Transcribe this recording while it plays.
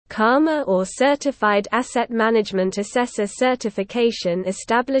CAMA or Certified Asset Management Assessor certification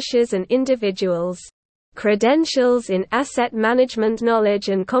establishes an individual's credentials in asset management knowledge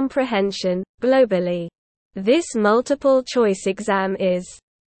and comprehension, globally. This multiple-choice exam is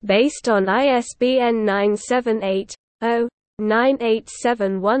based on ISBN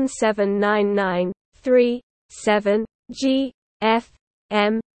 978-0-9871799-3-7, G. F.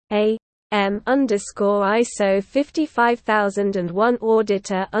 M. A. M_ISO 55001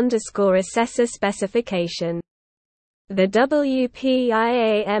 Auditor_Assessor Specification. The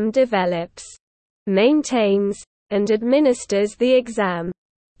WPIAM develops, maintains, and administers the exam.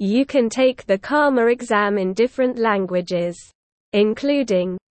 You can take the CAMA exam in different languages,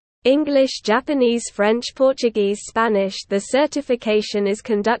 including English, Japanese, French, Portuguese, Spanish. The certification is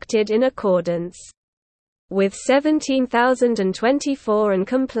conducted in accordance with 17024 and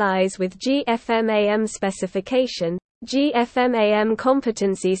complies with GFMAM specification, GFMAM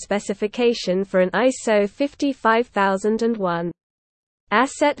competency specification for an ISO 55001.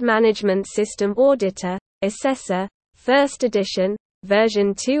 Asset Management System Auditor, Assessor, 1st edition,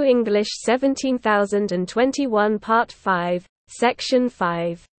 version 2 English 17021 Part 5, Section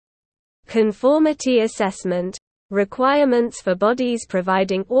 5. Conformity Assessment. Requirements for bodies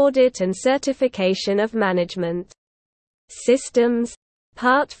providing audit and certification of management systems.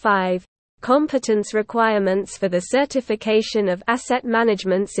 Part 5. Competence requirements for the certification of asset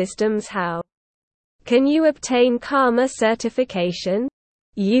management systems. How can you obtain CAMA certification?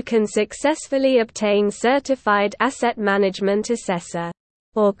 You can successfully obtain Certified Asset Management Assessor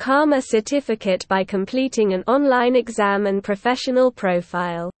or CAMA certificate by completing an online exam and professional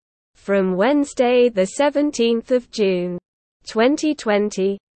profile. From Wednesday, 17 June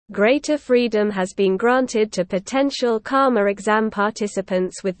 2020, greater freedom has been granted to potential CAMA exam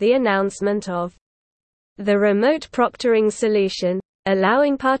participants with the announcement of the remote proctoring solution,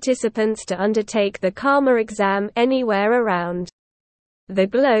 allowing participants to undertake the CAMA exam anywhere around the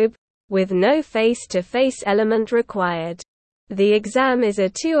globe, with no face-to-face element required. The exam is a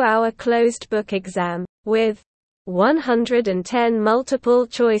 2-hour closed-book exam, with 110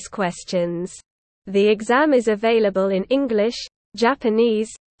 multiple-choice questions. The exam is available in English, Japanese,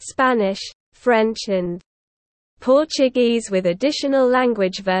 Spanish, French and Portuguese, with additional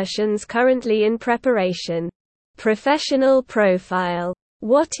language versions currently in preparation. Professional profile.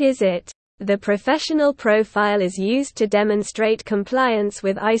 What is it? The professional profile is used to demonstrate compliance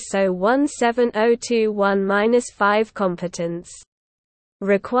with ISO 17021-5 competence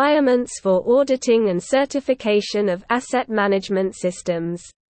requirements for auditing and certification of asset management systems.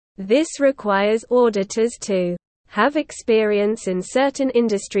 This requires auditors to have experience in certain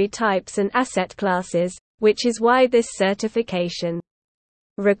industry types and asset classes, which is why this certification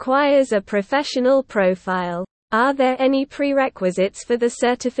requires a professional profile. Are there any prerequisites for the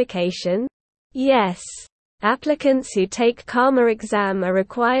certification? Yes. Applicants who take CAMA exam are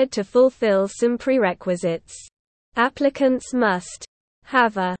required to fulfill some prerequisites. Applicants must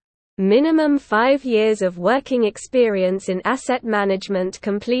have a minimum 5 years of working experience in asset management,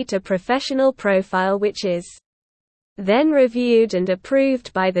 complete a professional profile which is then reviewed and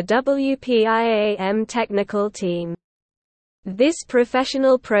approved by the WPIAM technical team. This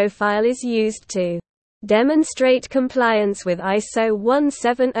professional profile is used to demonstrate compliance with ISO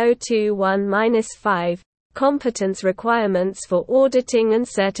 17021-5 competence requirements for auditing and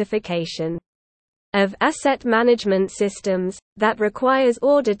certification of asset management systems, that requires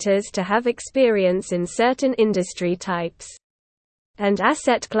auditors to have experience in certain industry types and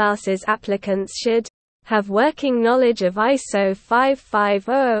asset classes. Applicants should have working knowledge of ISO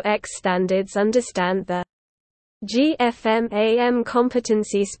 5500X standards, understand the GFMAM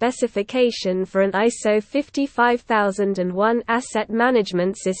competency specification for an ISO 55001 asset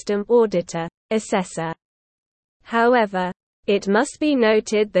management system auditor, assessor. However, it must be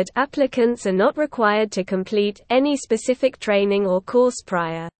noted that applicants are not required to complete any specific training or course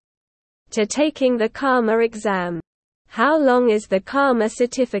prior to taking the CAMA exam. How long is the CAMA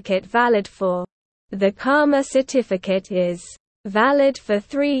certificate valid for? The CAMA certificate is valid for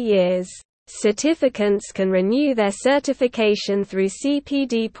 3 years. Certificants can renew their certification through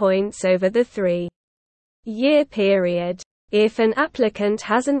CPD points over the 3-year period. If an applicant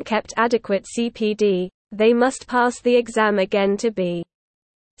hasn't kept adequate CPD, they must pass the exam again to be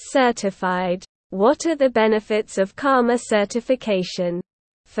certified. What are the benefits of CAMA certification?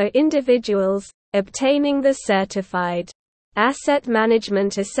 For individuals, obtaining the Certified Asset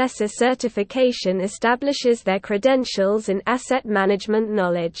Management Assessor certification establishes their credentials in asset management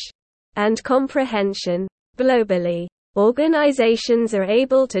knowledge and comprehension. Globally, organizations are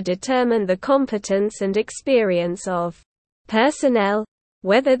able to determine the competence and experience of personnel,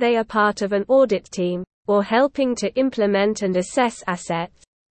 whether they are part of an audit team, or helping to implement and assess asset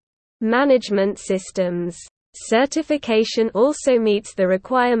management systems. Certification also meets the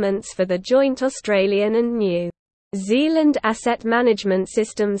requirements for the joint Australian and New Zealand Asset Management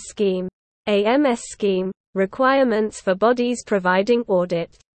Systems Scheme (AMS scheme) requirements for bodies providing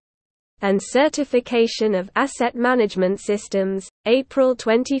audit and certification of asset management systems, April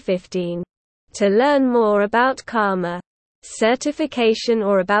 2015. To learn more about CAMA certification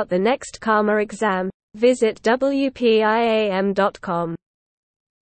or about the next CAMA exam, visit wpiam.com.